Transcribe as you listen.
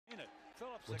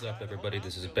What's up, everybody?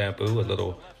 This is Bamboo, a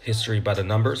little history by the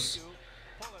numbers.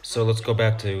 So let's go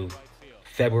back to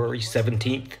February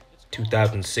 17th,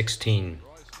 2016.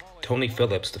 Tony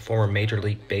Phillips, the former Major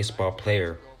League Baseball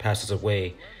player, passes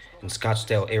away in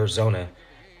Scottsdale, Arizona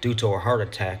due to a heart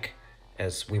attack,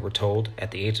 as we were told, at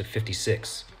the age of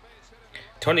 56.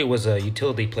 Tony was a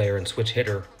utility player and switch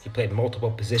hitter. He played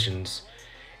multiple positions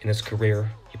in his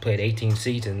career. He played 18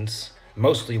 seasons,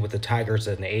 mostly with the Tigers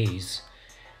and the A's,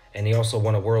 and he also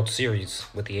won a World Series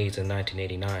with the A's in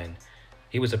 1989.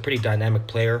 He was a pretty dynamic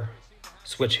player,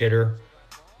 switch hitter,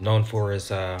 known for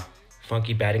his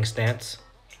funky batting stance,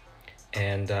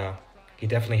 and he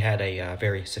definitely had a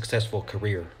very successful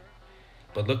career.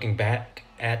 But looking back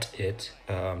at it,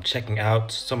 checking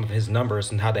out some of his numbers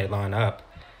and how they line up,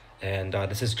 and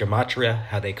this is Gematria,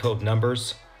 how they code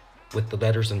numbers with the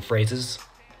letters and phrases.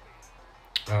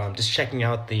 Just checking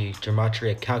out the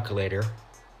Gematria calculator.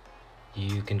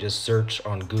 You can just search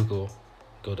on Google,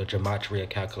 go to Gematria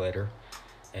calculator,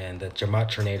 and the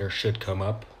Gematrinator should come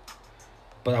up.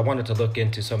 But I wanted to look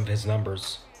into some of his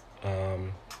numbers,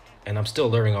 and I'm still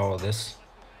learning all of this,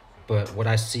 but what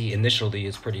I see initially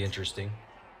is pretty interesting.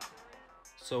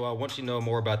 So once you know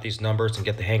more about these numbers and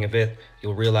get the hang of it,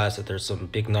 you'll realize that there's some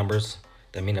big numbers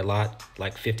that mean a lot,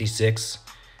 like 56.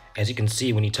 As you can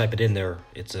see when you type it in there,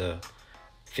 it's a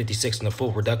 56 in the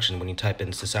full reduction when you type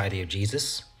in Society of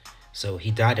Jesus. So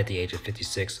he died at the age of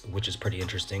 56, which is pretty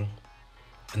interesting.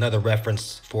 Another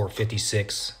reference for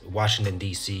 56, Washington,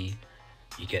 D.C.,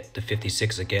 you get the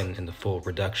 56 again in the full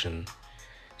reduction.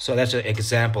 So that's an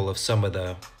example of some of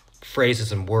the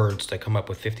phrases and words that come up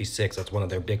with 56. That's one of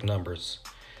their big numbers.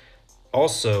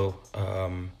 Also,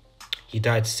 he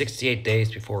died 68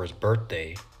 days before his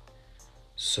birthday.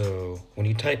 So when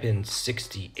you type in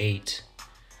 68,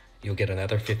 you'll get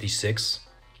another 56.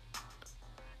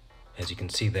 As you can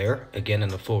see there, again in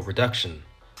the full reduction.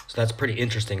 So that's pretty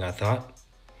interesting, I thought.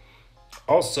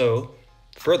 Also,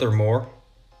 furthermore,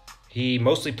 he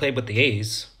mostly played with the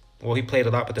A's. Well, he played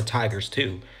a lot with the Tigers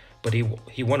too, but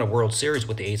he won a World Series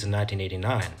with the A's in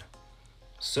 1989.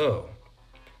 So,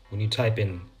 when you type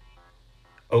in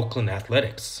Oakland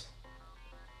Athletics,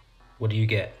 what do you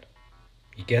get?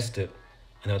 You guessed it,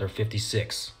 another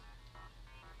 56.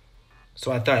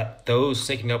 So I thought those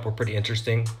syncing up were pretty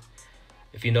interesting.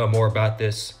 If you know more about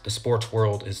this, the sports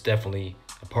world is definitely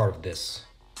a part of this.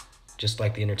 Just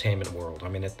like the entertainment world. I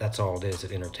mean, that's all it is,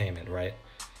 entertainment, right?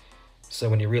 So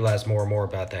when you realize more and more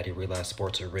about that, you realize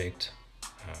sports are rigged.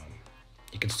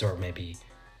 You can start maybe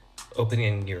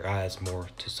opening your eyes more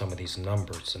to some of these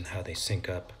numbers and how they sync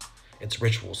up. It's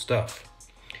ritual stuff.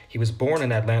 He was born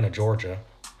in Atlanta, Georgia.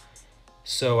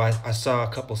 So I saw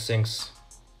a couple syncs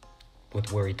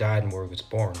with where he died and where he was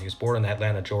born. He was born in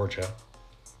Atlanta, Georgia.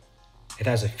 It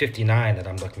has a 59 that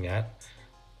I'm looking at.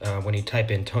 When you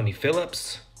type in Tony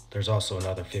Phillips, there's also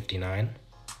another 59,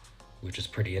 which is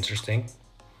pretty interesting.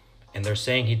 And they're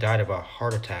saying he died of a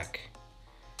heart attack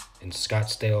in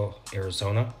Scottsdale,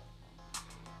 Arizona.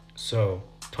 So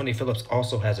Tony Phillips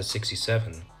also has a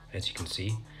 67, as you can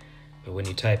see. But when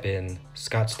you type in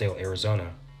Scottsdale,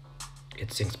 Arizona, it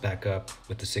syncs back up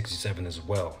with the 67 as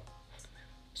well.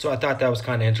 So I thought that was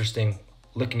kind of interesting,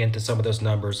 looking into some of those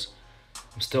numbers.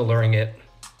 I'm still learning it,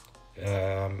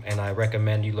 and I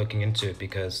recommend you looking into it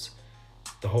because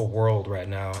the whole world right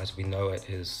now, as we know it,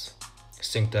 is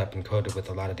synced up and coded with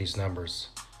a lot of these numbers.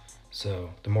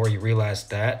 So the more you realize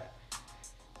that,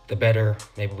 the better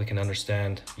maybe you can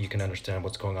understand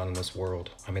what's going on in this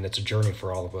world. I mean, it's a journey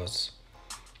for all of us.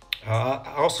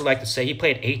 I also like to say he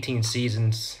played 18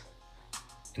 seasons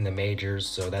in the majors,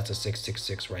 so that's a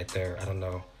 666 right there. I don't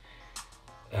know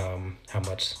how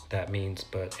much that means,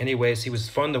 but anyways, he was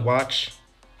fun to watch.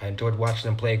 I enjoyed watching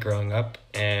him play growing up,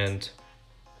 and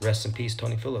rest in peace,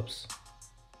 Tony Phillips.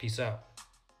 Peace out.